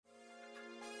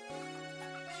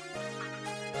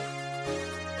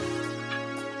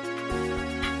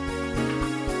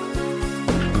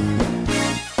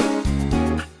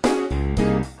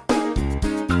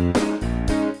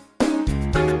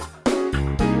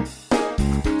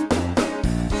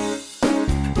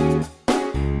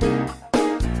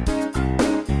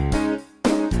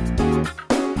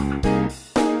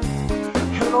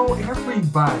Hello,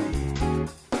 everybody.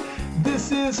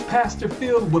 This is Pastor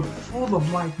Phil with Full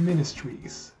of Life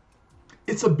Ministries.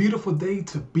 It's a beautiful day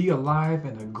to be alive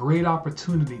and a great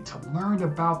opportunity to learn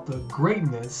about the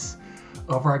greatness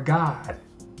of our God.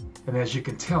 And as you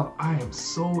can tell, I am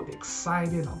so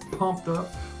excited. I'm pumped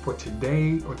up for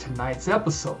today or tonight's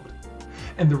episode.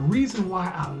 And the reason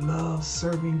why I love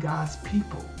serving God's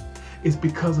people is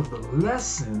because of the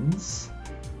lessons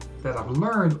that I've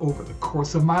learned over the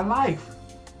course of my life.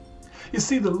 You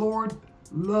see, the Lord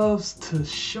loves to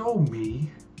show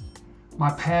me my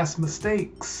past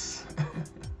mistakes,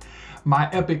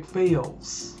 my epic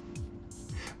fails,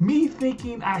 me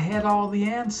thinking I had all the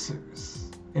answers.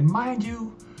 And mind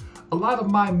you, a lot of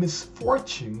my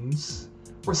misfortunes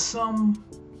were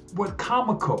somewhat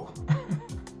comical.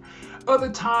 Other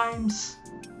times,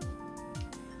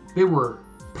 they were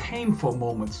painful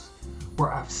moments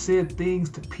where I've said things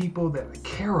to people that I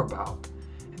care about.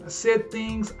 I said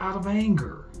things out of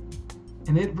anger,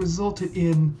 and it resulted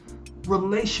in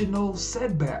relational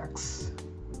setbacks.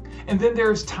 And then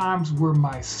there's times where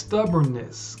my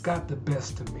stubbornness got the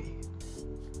best of me.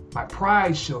 My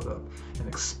pride showed up and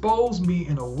exposed me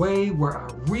in a way where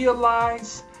I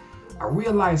realize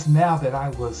now that I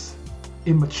was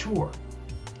immature,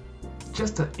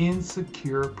 just an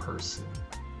insecure person.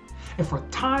 And for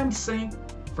time's sake,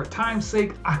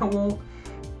 I won't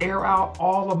air out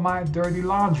all of my dirty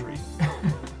laundry.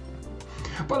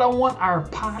 But I want our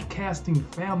podcasting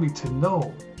family to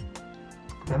know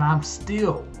that I'm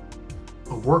still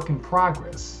a work in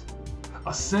progress,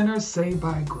 a sinner saved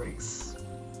by grace.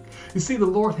 You see, the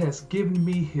Lord has given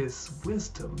me His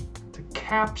wisdom to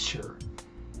capture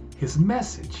His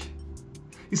message.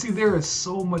 You see, there is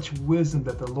so much wisdom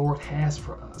that the Lord has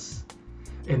for us,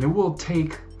 and it will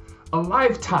take a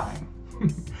lifetime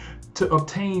to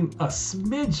obtain a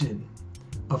smidgen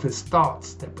of His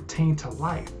thoughts that pertain to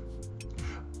life.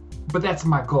 But that's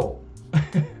my goal.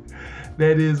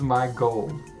 That is my goal.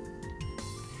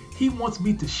 He wants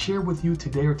me to share with you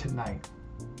today or tonight.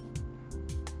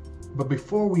 But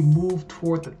before we move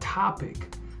toward the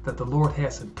topic that the Lord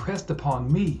has impressed upon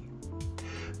me,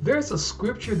 there's a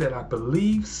scripture that I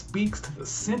believe speaks to the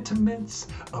sentiments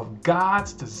of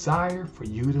God's desire for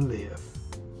you to live.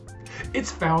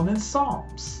 It's found in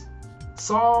Psalms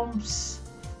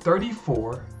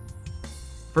 34,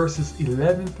 verses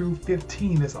 11 through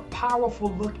 15 is a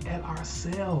powerful look at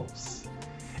ourselves,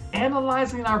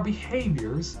 analyzing our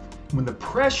behaviors when the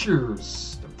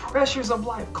pressures of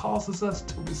life causes us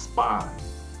to respond.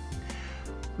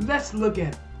 Let's look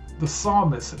at the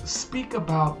psalmist speak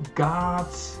about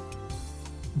God's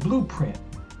blueprint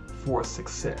for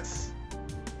success.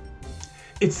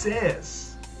 It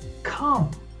says,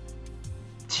 "Come,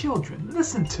 children,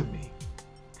 listen to me.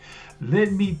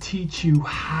 Let me teach you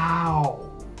how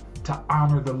to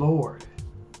honor the Lord.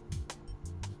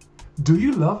 Do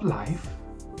you love life?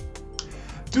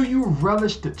 Do you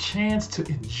relish the chance to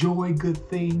enjoy good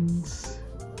things?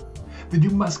 Then you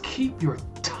must keep your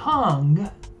tongue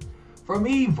from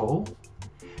evil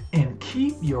and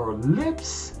keep your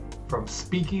lips from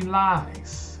speaking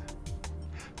lies.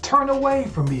 Turn away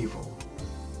from evil.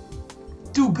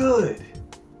 Do good.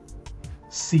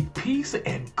 Seek peace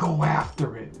and go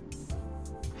after it.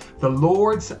 The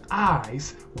Lord's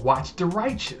eyes watch the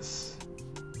righteous.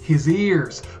 His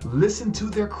ears listen to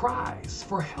their cries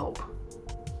for help."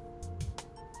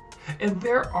 And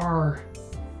there are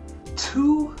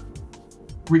two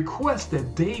requests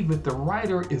that David, the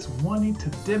writer, is wanting to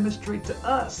demonstrate to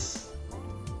us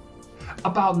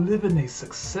about living a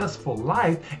successful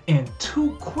life, and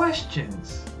two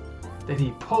questions that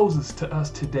he poses to us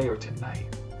today or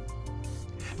tonight.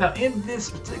 Now, in these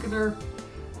particular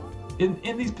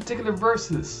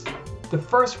verses, the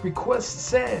first request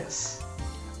says,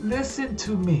 "Listen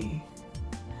to me."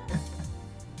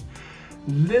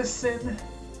 Listen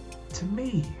to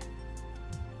me.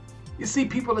 You see,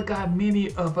 people of God,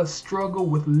 many of us struggle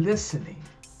with listening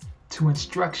to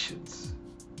instructions.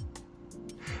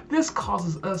 This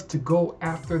causes us to go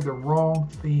after the wrong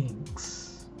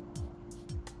things,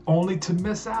 only to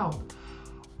miss out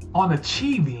on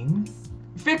achieving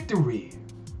victory.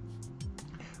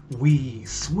 We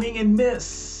swing and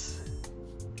miss.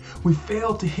 We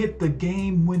fail to hit the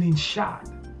game-winning shot.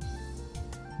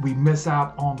 We miss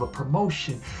out on the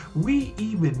promotion. We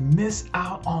even miss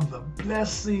out on the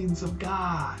blessings of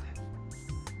God,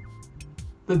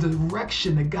 the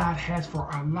direction that God has for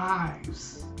our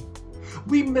lives.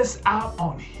 We miss out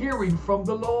on hearing from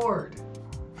the Lord.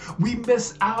 We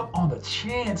miss out on a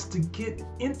chance to get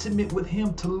intimate with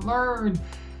him, to learn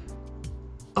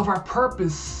of our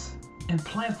purpose and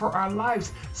plan for our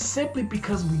lives simply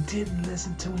because we didn't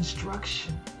listen to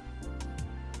instruction.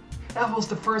 That was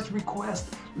the first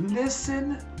request.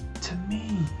 Listen to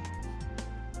me.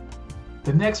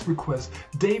 The next request,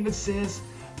 David says,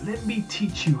 let me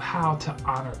teach you how to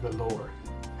honor the Lord.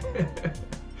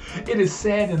 It is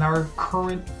sad in our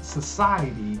current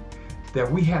society that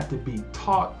we have to be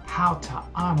taught how to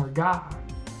honor God.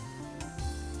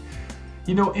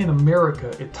 You know, in America,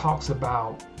 it talks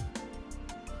about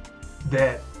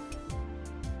that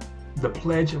the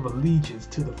Pledge of Allegiance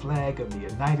to the flag of the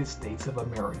United States of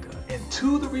America and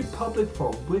to the republic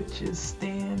for which it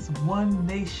stands, one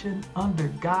nation under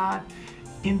God,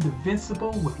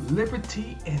 indivisible, with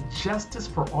liberty and justice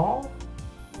for all.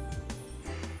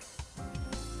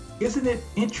 Isn't it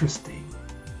interesting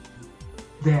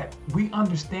that we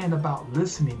understand about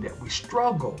listening, that we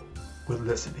struggle with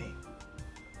listening,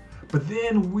 but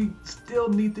then we still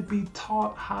need to be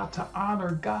taught how to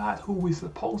honor God, who we're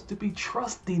supposed to be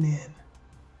trusting in?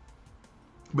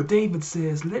 But David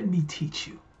says, let me teach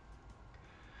you.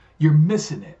 You're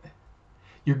missing it.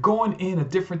 You're going in a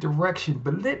different direction,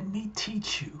 but let me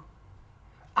teach you.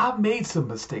 I've made some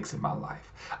mistakes in my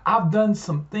life. I've done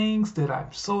some things that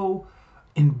I'm so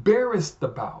embarrassed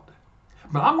about.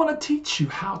 But I'm going to teach you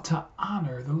how to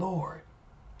honor the Lord.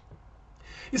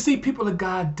 You see, people of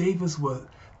God, David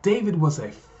was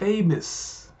a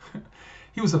famous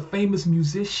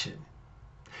musician.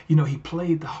 You know, he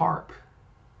played the harp.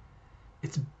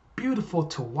 It's beautiful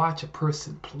to watch a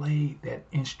person play that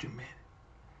instrument.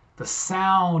 The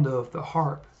sound of the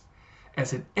harp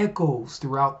as it echoes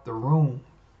throughout the room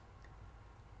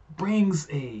brings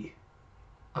a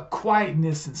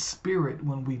quietness and spirit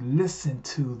when we listen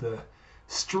to the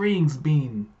strings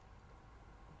being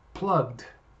plugged.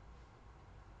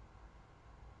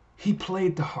 He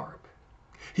played the harp.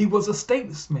 He was a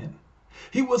statesman.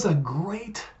 He was a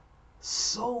great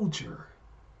soldier.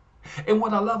 And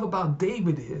what I love about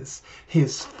David is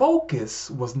his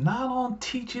focus was not on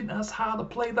teaching us how to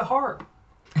play the harp.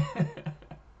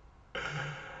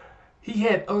 He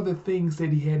had other things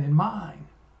that he had in mind.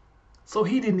 So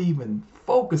he didn't even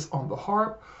focus on the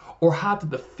harp or how to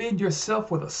defend yourself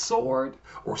with a sword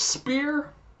or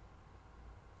spear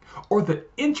or the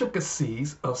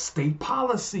intricacies of state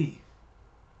policy.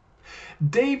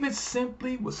 David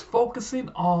simply was focusing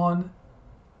on,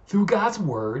 through God's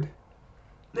word,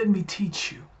 let me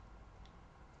teach you.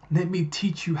 Let me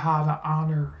teach you how to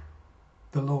honor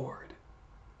the Lord.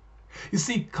 You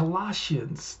see,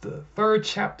 Colossians, the 3rd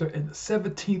chapter and the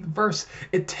 17th verse,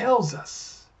 it tells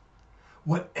us,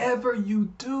 whatever you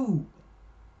do,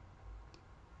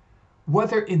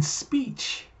 whether in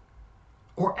speech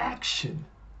or action,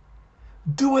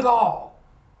 do it all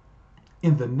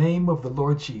in the name of the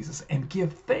Lord Jesus and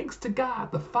give thanks to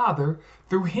God the Father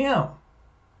through him.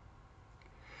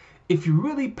 If you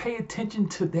really pay attention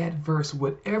to that verse,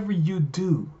 whatever you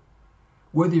do,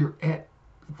 whether you're at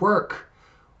work,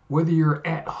 whether you're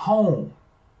at home,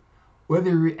 whether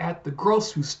you're at the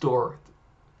grocery store,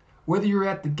 whether you're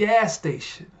at the gas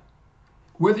station,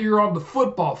 whether you're on the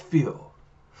football field,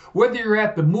 whether you're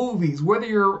at the movies, whether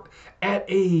you're at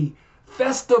a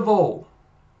festival,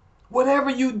 whatever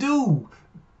you do,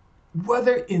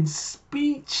 whether in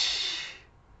speech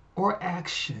or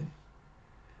action,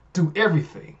 do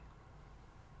everything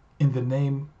in the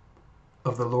name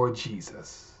of the Lord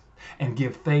Jesus and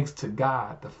give thanks to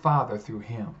God the Father through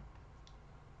him.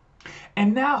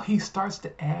 And now he starts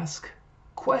to ask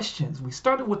questions. We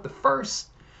started with the first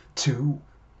two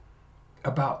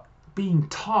about being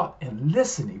taught and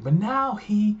listening, but now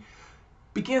he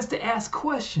begins to ask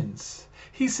questions.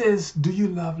 He says, do you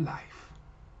love life?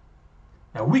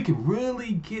 Now we can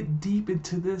really get deep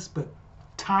into this, but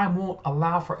time won't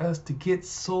allow for us to get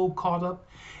so caught up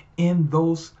in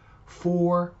those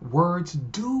 4 words.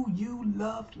 Do you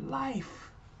love life?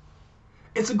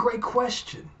 It's a great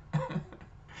question.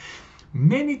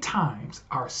 Many times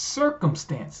our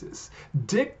circumstances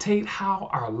dictate how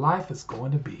our life is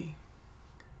going to be.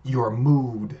 Your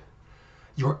mood,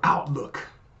 your outlook,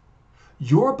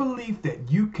 your belief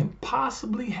that you can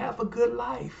possibly have a good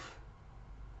life.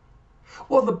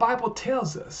 Well, the Bible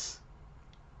tells us,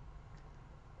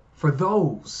 for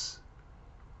those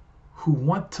who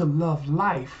want to love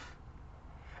life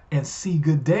and see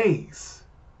good days,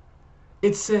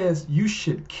 it says you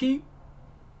should keep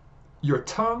your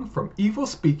tongue from evil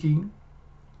speaking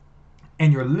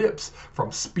and your lips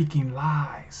from speaking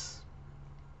lies.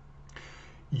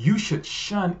 You should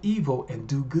shun evil and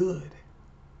do good.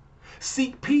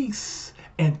 Seek peace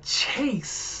and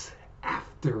chase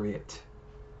after after it.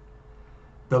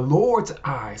 The Lord's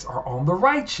eyes are on the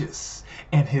righteous,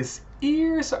 and his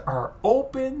ears are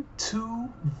open to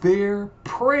their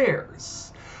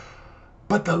prayers.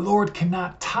 But the Lord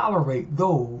cannot tolerate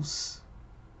those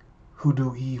who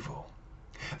do evil.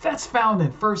 That's found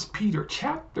in 1 Peter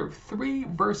chapter 3,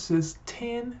 verses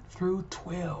 10 through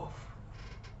 12.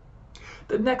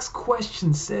 The next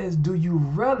question says, do you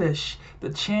relish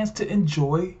the chance to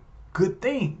enjoy good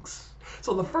things?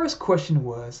 So the first question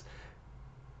was,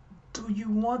 do you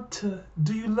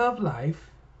love life?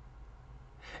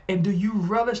 And do you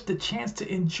relish the chance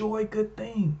to enjoy good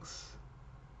things?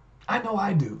 I know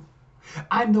I do.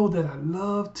 I know that I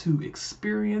love to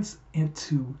experience and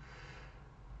to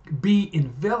be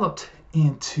enveloped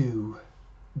into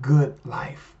good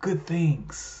life, good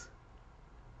things.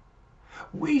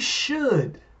 We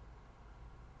should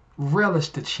relish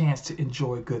the chance to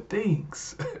enjoy good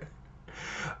things.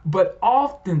 But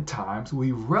oftentimes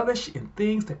we relish in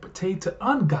things that pertain to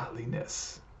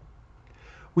ungodliness.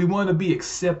 We want to be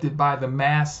accepted by the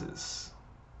masses.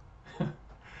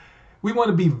 We want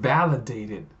to be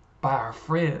validated by our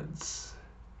friends.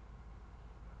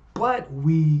 But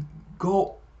we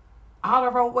go out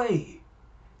of our way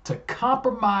to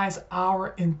compromise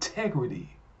our integrity.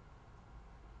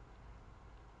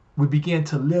 We begin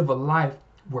to live a life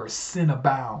where sin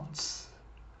abounds,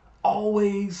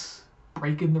 always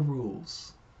breaking the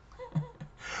rules.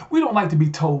 We don't like to be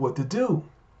told what to do.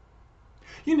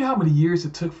 You know how many years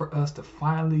it took for us to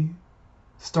finally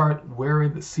start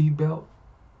wearing the seatbelt?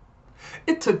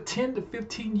 It took 10 to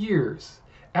 15 years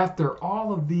after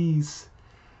all of these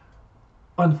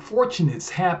unfortunates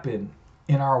happened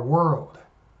in our world.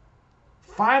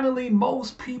 Finally,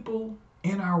 most people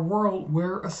in our world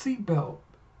wear a seatbelt.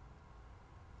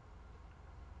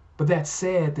 But that's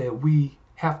sad that we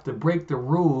have to break the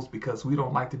rules because we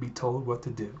don't like to be told what to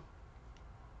do.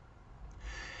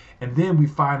 And then we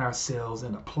find ourselves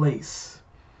in a place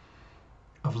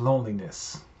of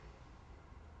loneliness.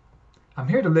 I'm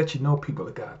here to let you know, people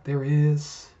of God, there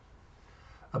is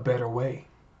a better way.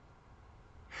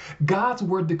 God's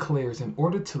word declares, in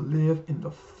order to live in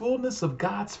the fullness of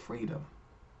God's freedom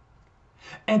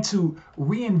and to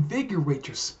reinvigorate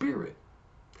your spirit,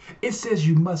 it says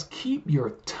you must keep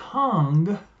your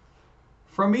tongue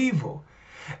from evil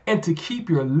and to keep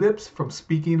your lips from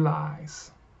speaking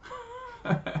lies.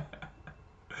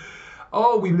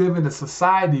 Oh, we live in a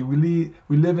society, we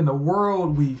live in a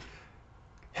world, we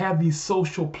have these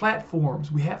social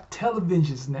platforms, we have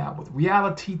televisions now with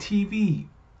reality TV.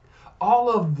 All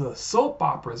of the soap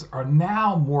operas are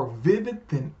now more vivid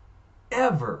than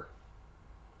ever.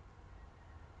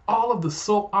 All of the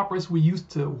soap operas we used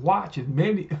to watch,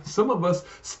 and some of us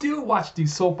still watch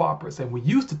these soap operas, and we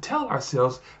used to tell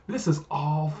ourselves, this is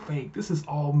all fake, this is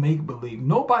all make-believe.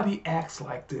 Nobody acts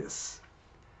like this.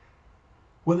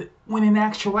 Well, when in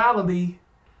actuality,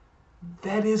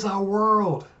 that is our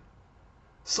world.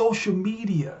 Social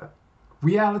media,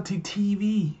 reality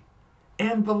TV,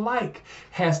 and the like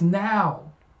has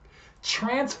now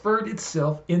transferred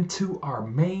itself into our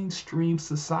mainstream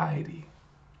society.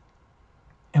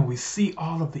 And we see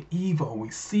all of the evil. We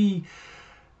see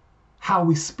how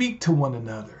we speak to one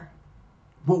another,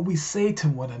 what we say to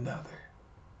one another.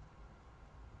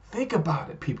 Think about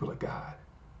it, people of God.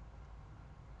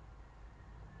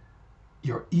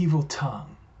 Your evil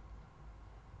tongue,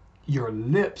 your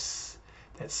lips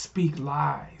that speak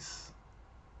lies,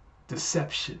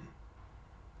 deception,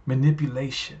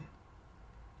 manipulation.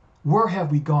 Where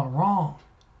have we gone wrong?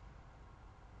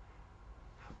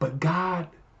 But God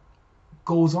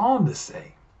goes on to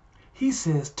say, he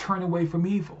says, turn away from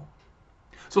evil.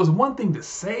 So it's one thing to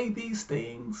say these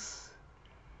things,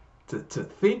 to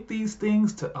think these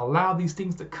things, to allow these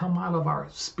things to come out of our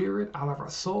spirit, out of our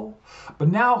soul. But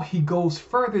now he goes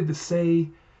further to say,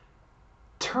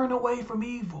 turn away from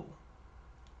evil.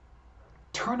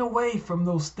 Turn away from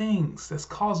those things that's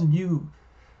causing you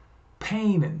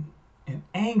pain and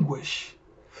anguish.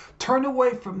 Turn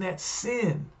away from that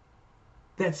sin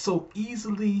that so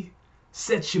easily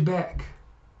sets you back.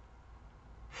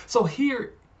 So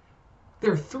here,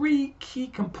 there are three key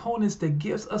components that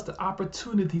gives us the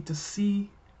opportunity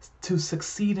to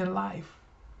succeed in life.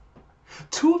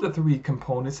 Two of the three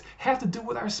components have to do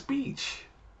with our speech,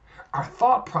 our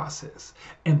thought process,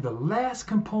 and the last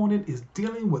component is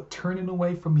dealing with turning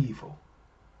away from evil.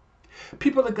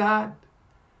 People of God,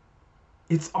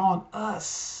 it's on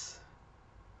us.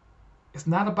 It's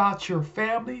not about your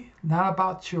family, not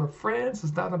about your friends,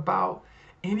 it's not about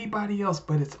anybody else,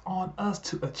 but it's on us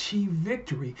to achieve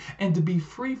victory and to be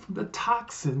free from the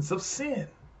toxins of sin.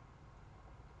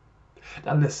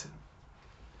 Now listen,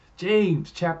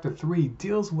 James chapter 3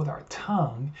 deals with our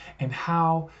tongue and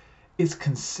how it's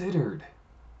considered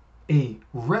a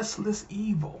restless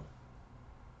evil,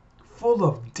 full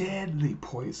of deadly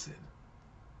poison.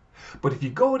 But if you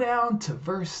go down to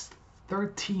verse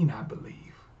 13, I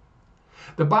believe,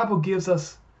 the Bible gives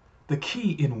us the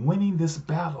key in winning this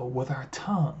battle with our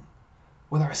tongue,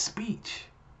 with our speech.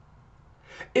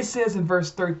 It says in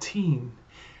verse 13,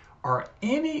 "Are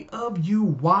any of you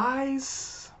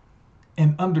wise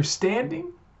and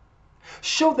understanding?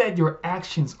 Show that your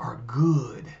actions are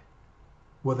good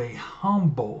with a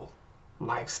humble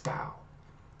lifestyle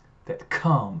that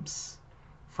comes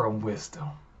from wisdom."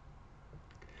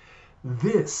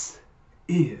 This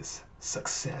is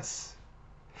success.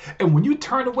 And when you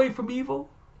turn away from evil,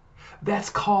 that's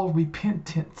called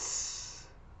repentance.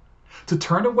 To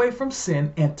turn away from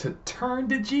sin and to turn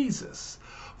to Jesus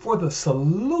for the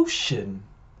solution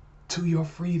to your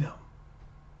freedom.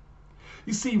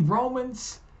 You see,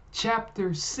 Romans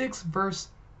chapter 6, verse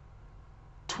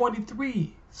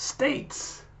 23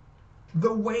 states,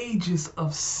 "The wages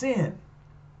of sin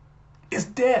is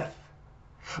death,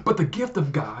 but the gift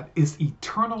of God is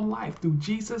eternal life through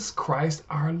Jesus Christ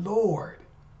our Lord."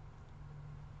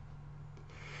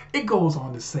 It goes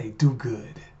on to say, do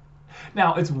good.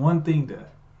 Now, it's one thing to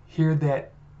hear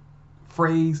that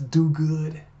phrase, do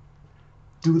good,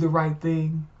 do the right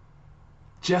thing,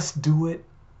 just do it.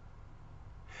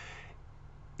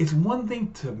 It's one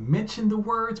thing to mention the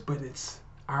words, but it's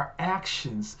our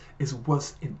actions is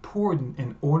what's important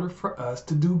in order for us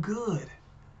to do good.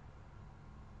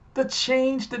 To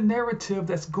change the narrative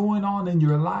that's going on in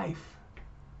your life.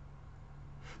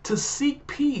 To seek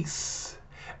peace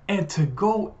and to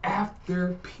go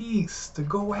after peace, to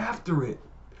go after it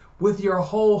with your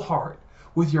whole heart,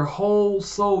 with your whole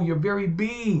soul, your very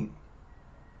being.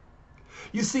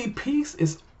 You see, peace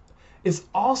is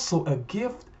also a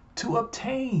gift to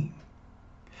obtain.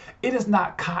 It is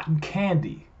not cotton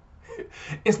candy.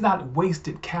 It's not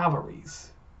wasted calories.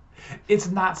 It's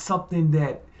not something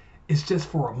that is just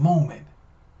for a moment.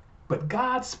 But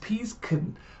God's peace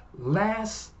can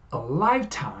last a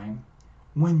lifetime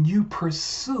when you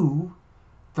pursue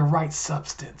the right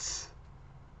substance.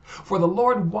 For the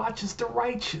Lord watches the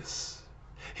righteous.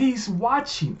 He's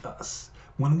watching us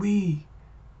when we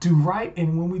do right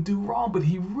and when we do wrong, but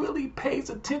he really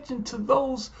pays attention to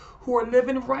those who are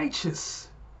living righteous.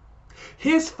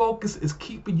 His focus is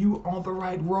keeping you on the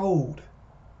right road.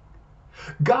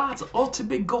 God's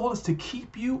ultimate goal is to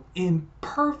keep you in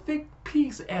perfect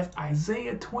peace, as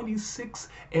Isaiah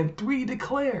 26:3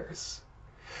 declares.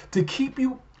 To keep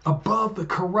you above the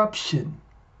corruption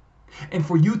and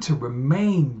for you to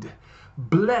remain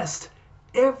blessed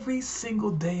every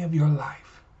single day of your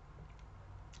life.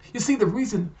 You see, the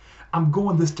reason I'm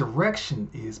going this direction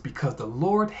is because the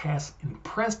Lord has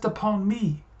impressed upon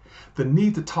me the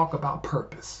need to talk about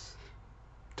purpose,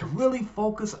 to really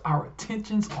focus our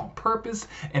attentions on purpose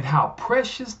and how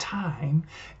precious time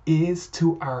is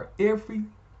to our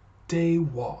everyday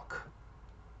walk.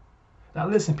 Now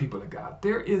listen, people of God,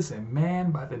 there is a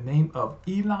man by the name of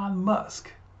Elon Musk,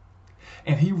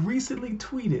 and he recently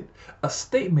tweeted a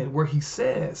statement where he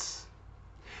says,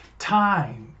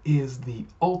 "Time is the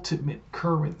ultimate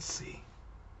currency."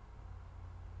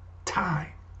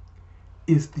 Time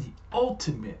is the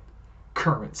ultimate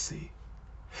currency.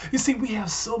 You see, we have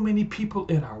so many people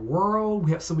in our world,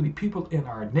 we have so many people in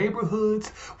our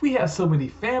neighborhoods, we have so many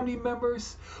family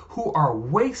members who are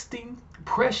wasting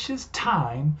precious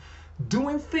time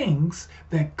doing things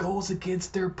that goes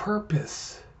against their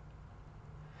purpose.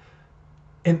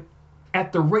 And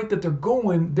at the rate that they're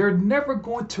going, they're never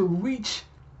going to reach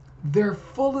their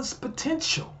fullest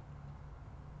potential.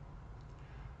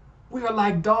 We are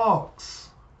like dogs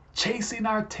chasing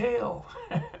our tail,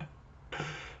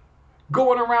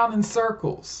 going around in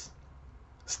circles,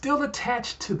 still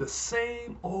attached to the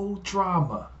same old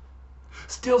drama,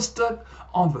 still stuck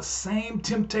on the same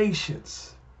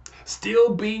temptations,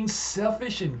 still being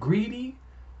selfish and greedy,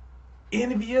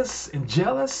 envious and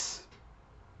jealous.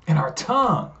 And our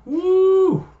tongue,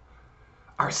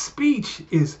 our speech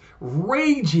is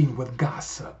raging with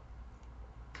gossip.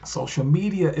 Social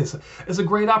media is a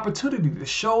great opportunity to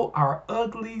show our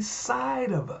ugly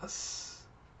side of us.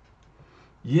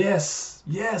 Yes,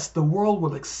 the world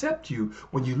will accept you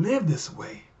when you live this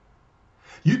way.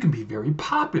 You can be very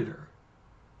popular.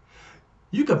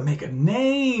 You can make a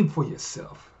name for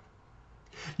yourself.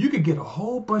 You can get a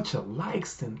whole bunch of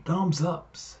likes and thumbs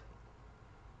ups.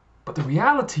 But the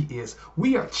reality is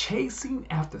we are chasing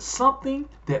after something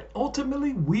that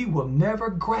ultimately we will never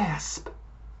grasp.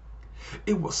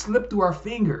 It will slip through our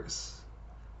fingers.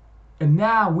 And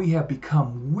now we have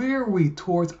become weary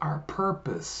towards our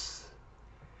purpose.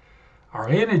 Our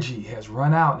energy has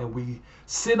run out and we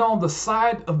sit on the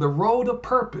side of the road of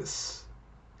purpose,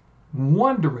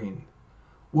 wondering,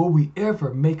 will we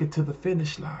ever make it to the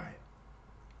finish line?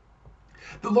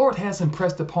 The Lord has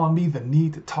impressed upon me the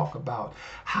need to talk about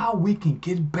how we can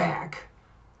get back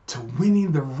to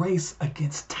winning the race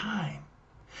against time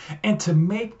and to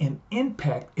make an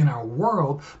impact in our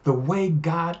world the way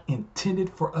God intended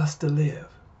for us to live.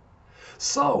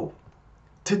 So,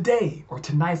 today or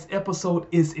tonight's episode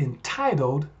is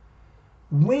entitled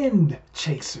Wind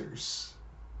Chasers.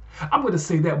 I'm going to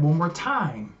say that one more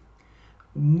time.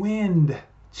 Wind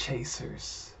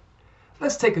Chasers.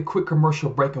 Let's take a quick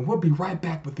commercial break and we'll be right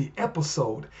back with the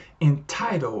episode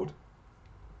entitled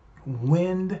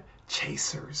Wind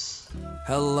Chasers.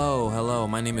 Hello.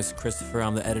 My name is Christopher.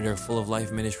 I'm the editor of Full of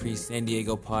Life Ministries San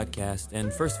Diego podcast.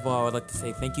 And first of all, I would like to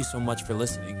say thank you so much for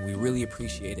listening. We really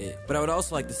appreciate it. But I would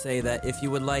also like to say that if you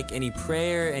would like any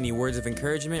prayer, any words of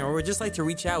encouragement, or would just like to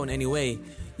reach out in any way,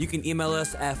 you can email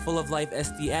us at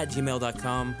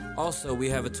fulloflifesd@gmail.com. Also, we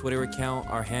have a Twitter account.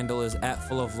 Our handle is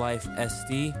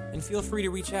 @fulloflifesd. And feel free to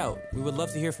reach out. We would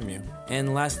love to hear from you.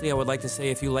 And lastly, I would like to say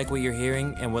if you like what you're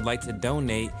hearing and would like to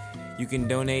donate, you can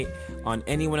donate on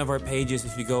any one of our pages.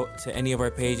 If you go to any of our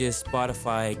pages,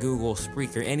 Spotify, Google,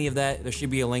 Spreaker, any of that, there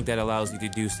should be a link that allows you to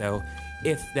do so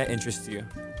if that interests you.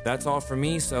 That's all for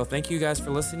me, so thank you guys for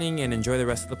listening and enjoy the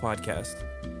rest of the podcast.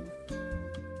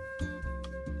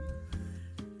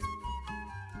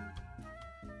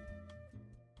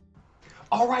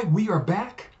 All right, we are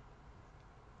back.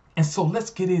 And so let's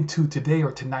get into today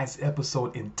or tonight's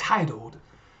episode entitled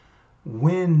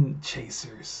Wind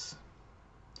Chasers.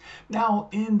 Now,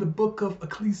 in the book of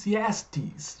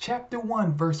Ecclesiastes, chapter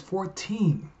 1, verse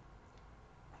 14,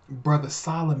 Brother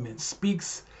Solomon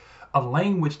speaks a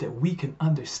language that we can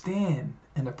understand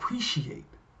and appreciate.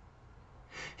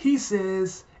 He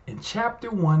says in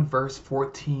chapter 1, verse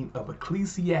 14 of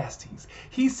Ecclesiastes,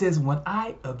 he says, when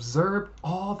I observed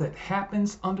all that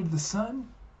happens under the sun,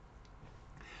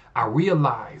 I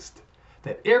realized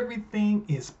that everything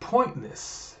is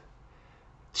pointless,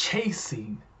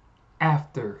 chasing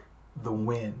after the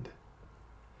wind.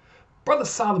 Brother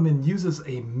Solomon uses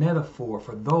a metaphor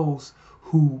for those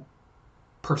who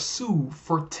pursue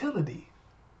fertility.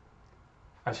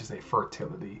 I should say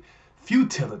fertility,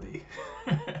 futility.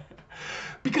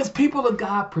 Because people of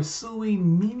God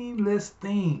pursuing meaningless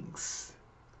things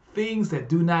that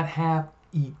do not have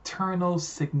eternal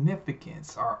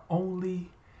significance, are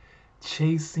only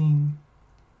chasing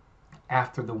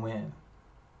after the wind.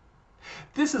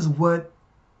 This is what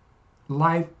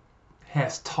life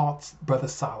has taught Brother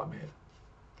Solomon.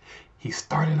 He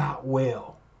started out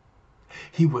well.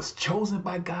 He was chosen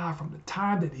by God from the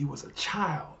time that he was a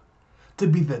child to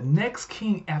be the next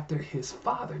king after his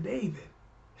father David.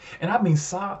 And I mean,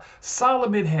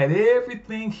 Solomon had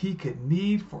everything he could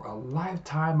need for a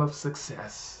lifetime of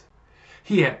success.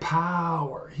 He had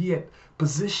power, he had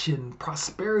position,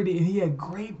 prosperity, and he had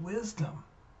great wisdom.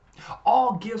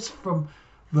 All gifts from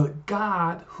the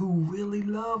God who really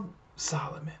loved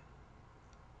Solomon.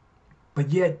 But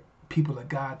yet, people of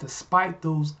God, despite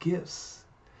those gifts,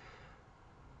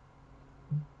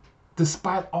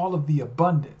 despite all of the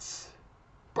abundance,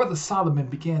 Brother Solomon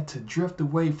began to drift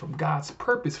away from God's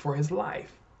purpose for his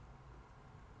life.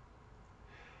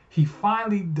 He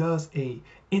finally does a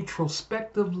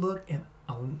introspective look and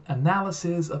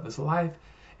analysis of his life,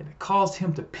 and it caused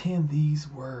him to pen these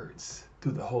words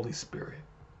through the Holy Spirit.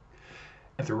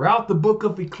 And throughout the book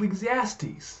of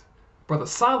Ecclesiastes, Brother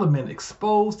Solomon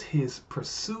exposed his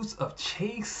pursuits of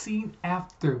chasing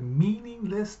after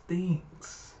meaningless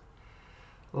things,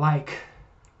 like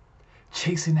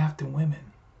chasing after women.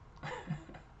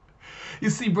 You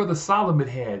see, Brother Solomon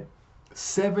had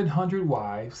 700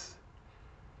 wives,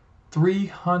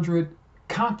 300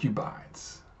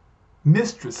 concubines,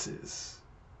 mistresses.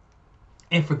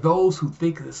 And for those who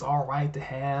think it's all right to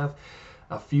have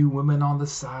a few women on the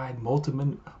side,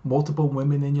 multiple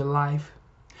women in your life,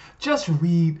 just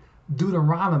read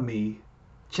Deuteronomy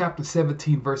chapter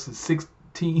 17, verses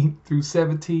 16 through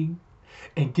 17,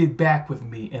 and get back with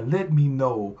me and let me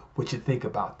know what you think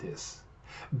about this.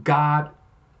 God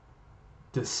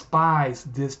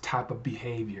despised this type of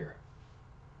behavior.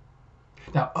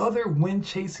 Now, other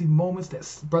wind-chasing moments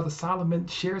that Brother Solomon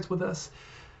shares with us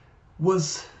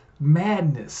was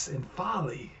madness and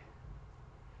folly,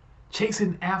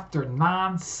 chasing after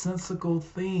nonsensical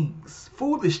things,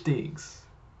 foolish things.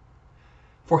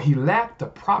 For he lacked the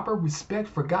proper respect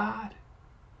for God.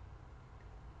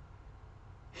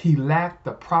 He lacked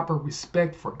the proper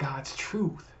respect for God's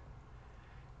truth.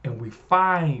 And we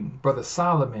find Brother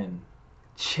Solomon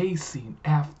chasing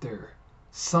after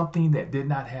something that did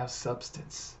not have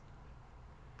substance.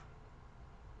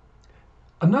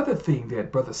 Another thing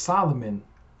that Brother Solomon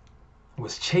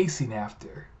was chasing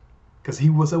after, because he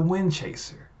was a wind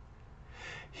chaser,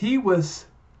 he was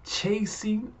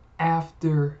chasing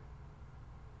after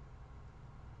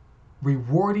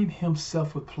rewarding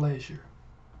himself with pleasure.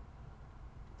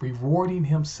 Rewarding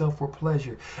himself with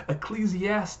pleasure.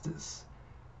 Ecclesiastes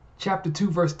chapter 2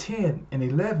 verse 10 and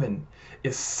 11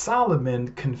 is Solomon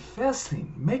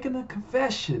confessing, making a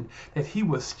confession that he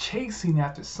was chasing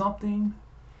after something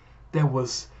that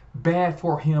was bad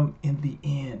for him in the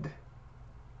end.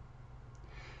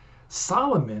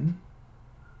 Solomon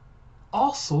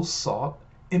also sought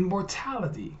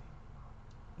immortality.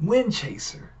 Wind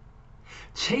chaser.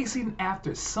 Chasing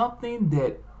after something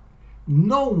that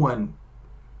no one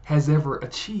has ever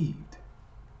achieved.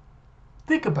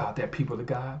 Think about that, people of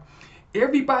God.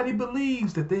 Everybody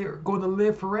believes that they are going to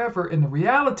live forever, and the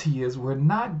reality is we're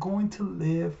not going to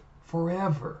live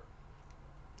forever.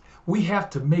 We have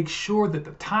to make sure that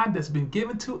the time that's been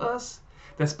given to us,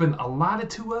 that's been allotted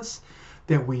to us,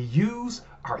 that we use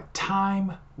our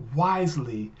time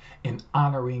wisely in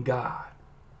honoring God.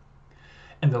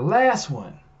 And the last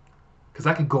one, because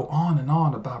I could go on and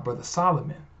on about Brother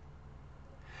Solomon,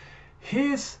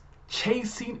 his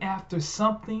chasing after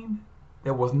something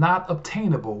that was not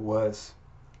obtainable was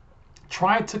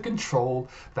trying to control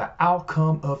the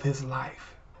outcome of his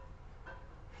life.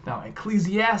 Now,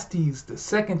 Ecclesiastes, the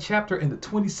 2nd chapter and the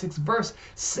 26th verse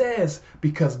says,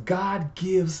 because God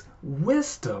gives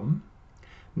wisdom,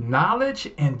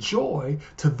 knowledge, and joy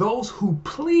to those who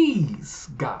please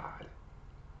God.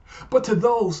 But to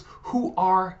those who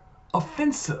are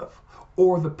offensive,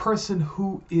 or the person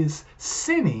who is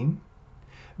sinning,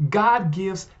 God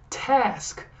gives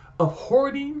task of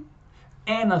hoarding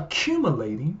and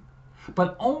accumulating,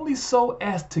 but only so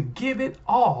as to give it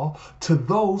all to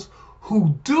those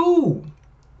who do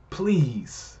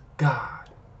please God.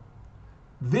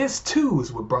 This too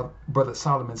is what Brother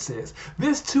Solomon says.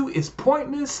 This too is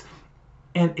pointless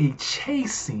and a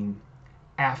chasing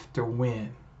after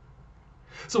wind.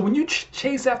 So when you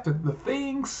chase after the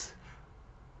things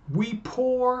we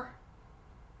pour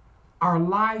our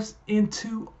lives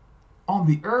into on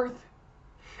the earth,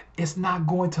 it's not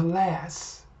going to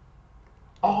last.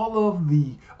 All of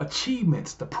the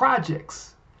achievements, the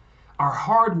projects, our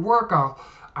hard work,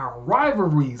 our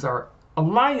rivalries, our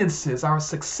alliances, our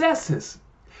successes,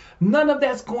 none of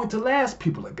that's going to last,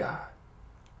 people of God.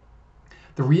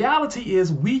 The reality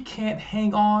is we can't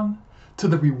hang on to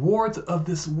the rewards of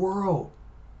this world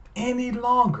any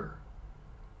longer.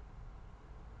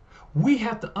 We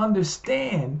have to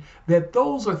understand that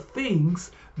those are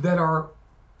things that are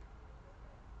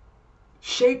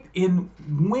shaped in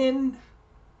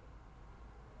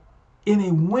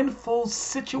a windfall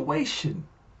situation.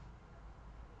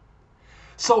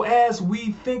 So as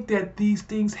we think that these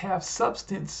things have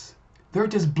substance, they're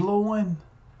just blowing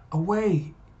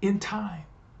away in time.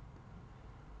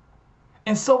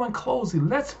 And so in closing,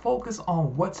 let's focus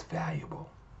on what's valuable.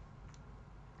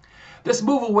 Let's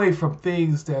move away from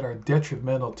things that are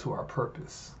detrimental to our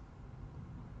purpose.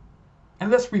 And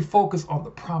let's refocus on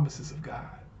the promises of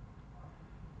God.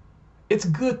 It's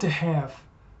good to have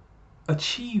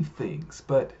achieved things,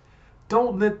 but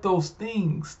don't let those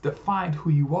things define who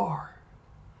you are.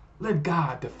 Let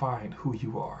God define who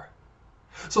you are.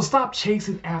 So stop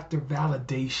chasing after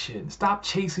validation. Stop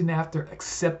chasing after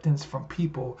acceptance from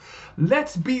people.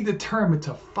 Let's be determined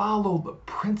to follow the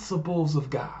principles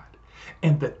of God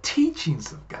and the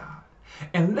teachings of God.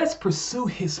 And let's pursue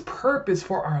his purpose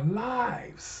for our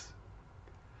lives.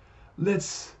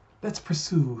 Let's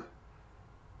pursue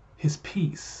his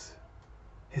peace,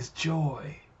 his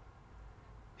joy,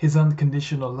 his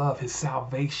unconditional love, his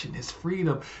salvation, his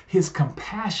freedom, his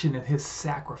compassion, and his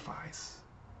sacrifice.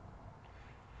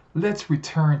 Let's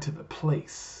return to the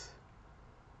place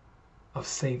of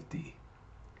safety.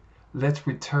 Let's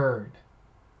return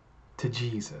to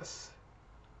Jesus.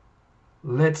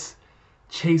 Let's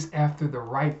chase after the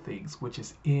right things, which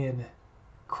is in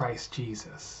Christ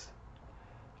Jesus.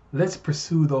 Let's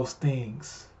pursue those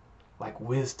things like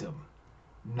wisdom,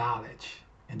 knowledge,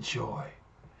 and joy.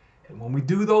 And when we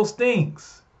do those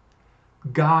things,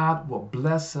 God will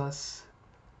bless us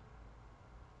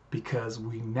because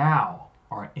we now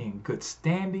are in good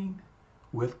standing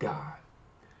with God.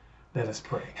 Let us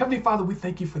pray. Heavenly Father, we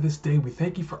thank you for this day. We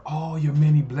thank you for all your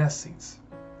many blessings.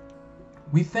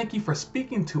 We thank you for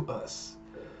speaking to us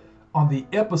on the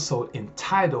episode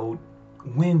entitled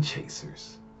Wind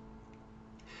Chasers.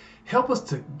 Help us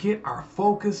to get our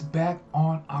focus back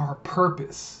on our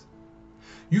purpose.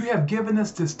 You have given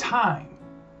us this time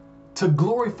to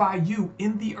glorify you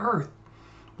in the earth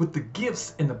with the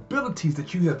gifts and abilities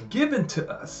that you have given to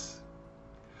us.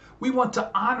 We want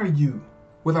to honor you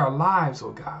with our lives,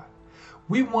 oh God.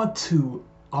 We want to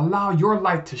allow your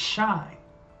light to shine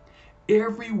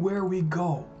everywhere we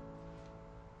go,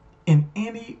 in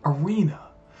any arena.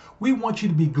 We want you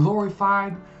to be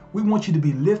glorified. We want you to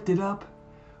be lifted up.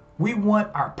 We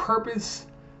want our purpose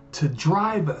to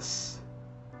drive us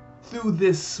through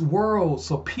this world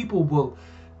so people will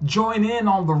join in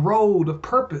on the road of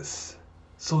purpose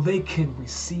so they can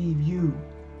receive you.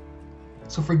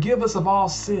 So forgive us of all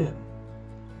sin.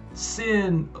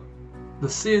 Sin, the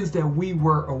sins that we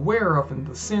were aware of and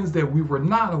the sins that we were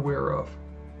not aware of.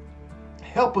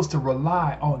 Help us to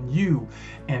rely on you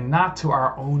and not to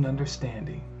our own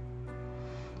understanding.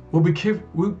 We'll be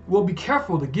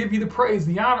careful to give you the praise,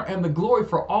 the honor, and the glory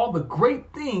for all the great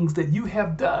things that you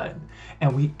have done.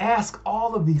 And we ask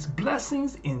all of these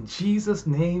blessings in Jesus'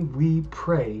 name we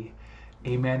pray.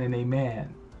 Amen and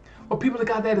amen. Well, people of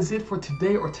God, that is it for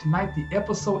today or tonight, the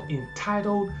episode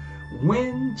entitled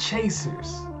Wind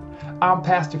Chasers. I'm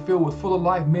Pastor Phil with Full of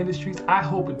Life Ministries. I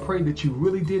hope and pray that you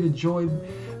really did enjoy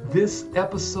this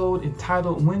episode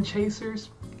entitled Wind Chasers.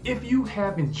 If you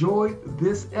have enjoyed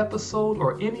this episode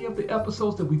or any of the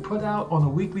episodes that we put out on a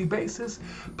weekly basis,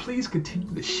 please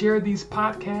continue to share these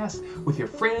podcasts with your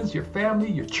friends, your family,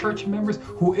 your church members,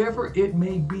 whoever it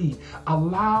may be.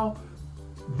 Allow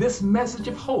this message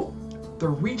of hope to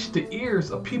reach the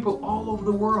ears of people all over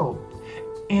the world.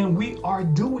 And we are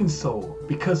doing so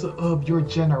because of your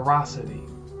generosity.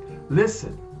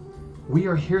 Listen, we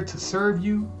are here to serve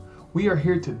you. We are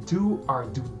here to do our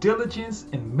due diligence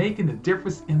in making a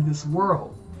difference in this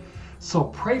world. So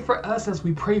pray for us as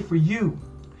we pray for you.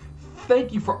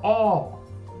 Thank you for all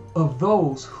of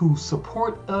those who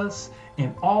support us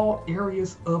in all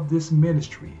areas of this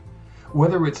ministry,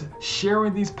 whether it's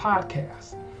sharing these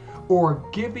podcasts or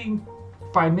giving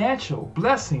financial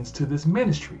blessings to this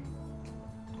ministry.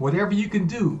 Whatever you can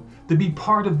do to be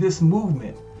part of this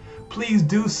movement, please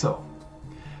do so.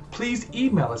 Please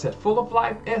email us at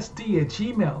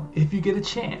fulloflifesd@gmail.com if you get a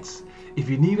chance. If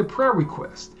you need a prayer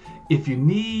request, if you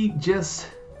need just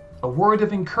a word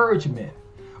of encouragement,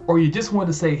 or you just want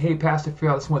to say, hey, Pastor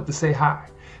Phil, I just want to say hi.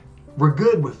 We're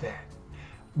good with that.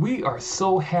 We are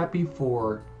so happy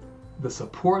for the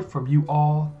support from you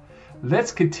all.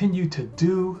 Let's continue to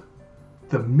do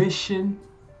the mission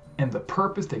and the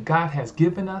purpose that God has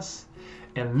given us.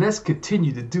 And let's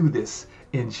continue to do this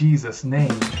in Jesus'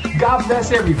 name. God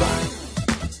bless everybody.